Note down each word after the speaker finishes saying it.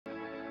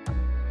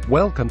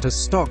Welcome to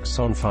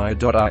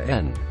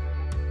StocksOnFire.in.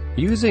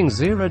 Using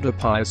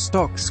Zerodha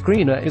stock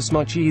screener is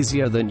much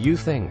easier than you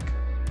think.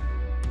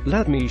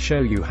 Let me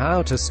show you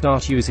how to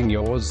start using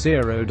your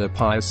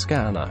Zerodha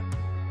scanner.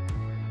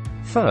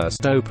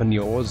 First, open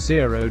your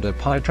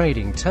Zerodha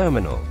trading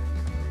terminal.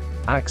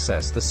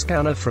 Access the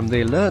scanner from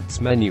the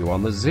Alerts menu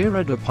on the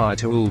Zerodha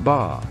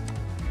toolbar.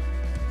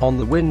 On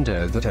the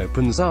window that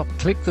opens up,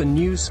 click the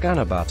New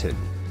Scanner button.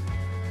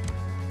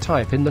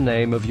 Type in the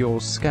name of your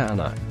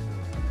scanner.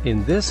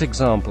 In this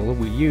example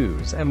we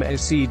use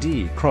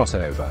MACD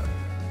crossover.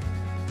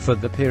 For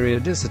the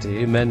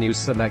periodicity menu,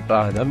 select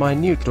either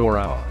minute or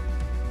hour.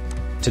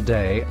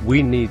 Today,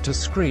 we need to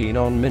screen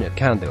on minute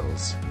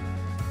candles.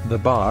 The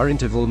bar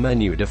interval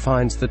menu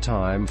defines the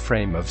time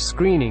frame of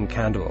screening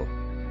candle.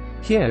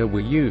 Here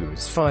we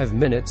use 5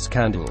 minutes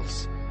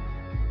candles.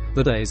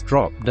 The days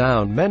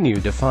drop-down menu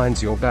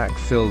defines your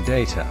backfill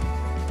data.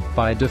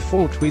 By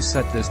default we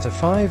set this to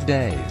 5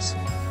 days.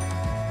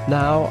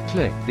 Now,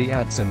 click the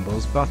Add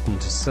Symbols button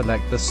to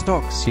select the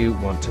stocks you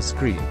want to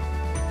screen.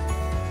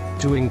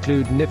 To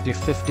include Nifty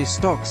 50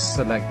 stocks,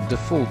 select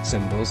Default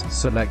Symbols,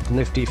 select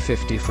Nifty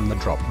 50 from the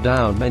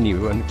drop-down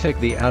menu and click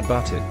the Add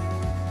button.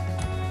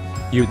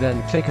 You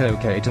then click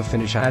OK to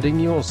finish adding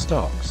your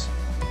stocks.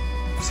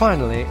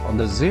 Finally, on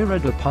the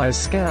Zerodha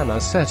scanner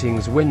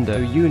settings window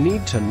you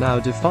need to now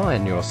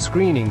define your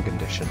screening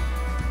condition.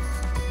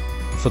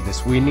 For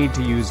this we need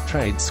to use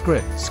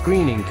TradeScript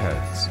screening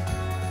codes.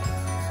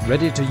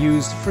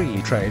 Ready-to-use free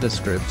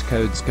TradeScript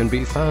codes can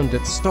be found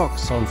at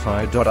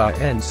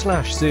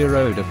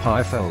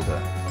stocksonfire.in/Zerodha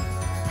folder.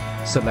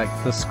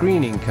 Select the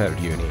screening code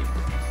you need.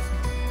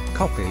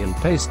 Copy and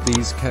paste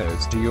these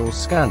codes to your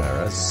scanner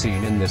as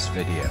seen in this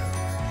video.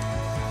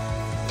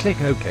 Click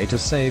OK to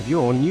save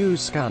your new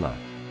scanner.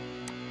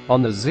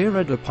 On the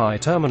Zerodha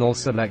terminal,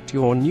 select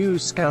your new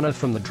scanner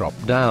from the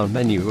drop-down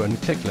menu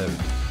and click Load.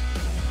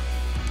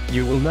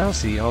 You will now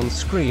see on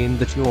screen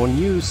that your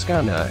new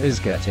scanner is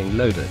getting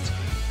loaded.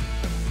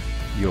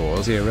 Your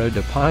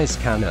Zerodha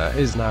scanner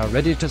is now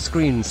ready to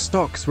screen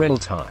stocks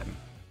real-time.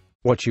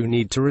 What you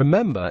need to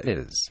remember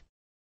is: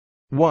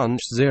 1.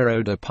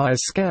 Zerodha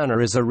scanner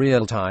is a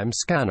real-time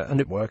scanner and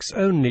it works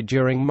only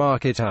during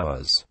market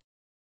hours.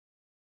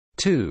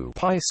 2.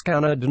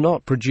 Scanner do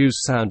not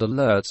produce sound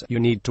alerts. You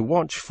need to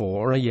watch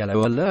for a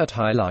yellow alert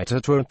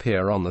highlighter to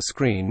appear on the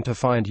screen to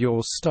find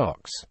your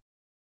stocks.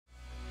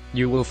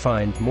 You will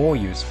find more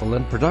useful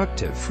and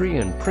productive free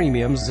and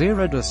premium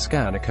Zerodha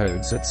scanner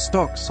codes at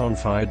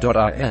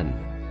stocksonfire.in.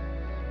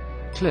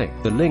 Click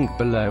the link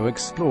below.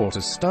 Explore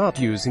to start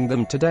using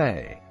them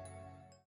today.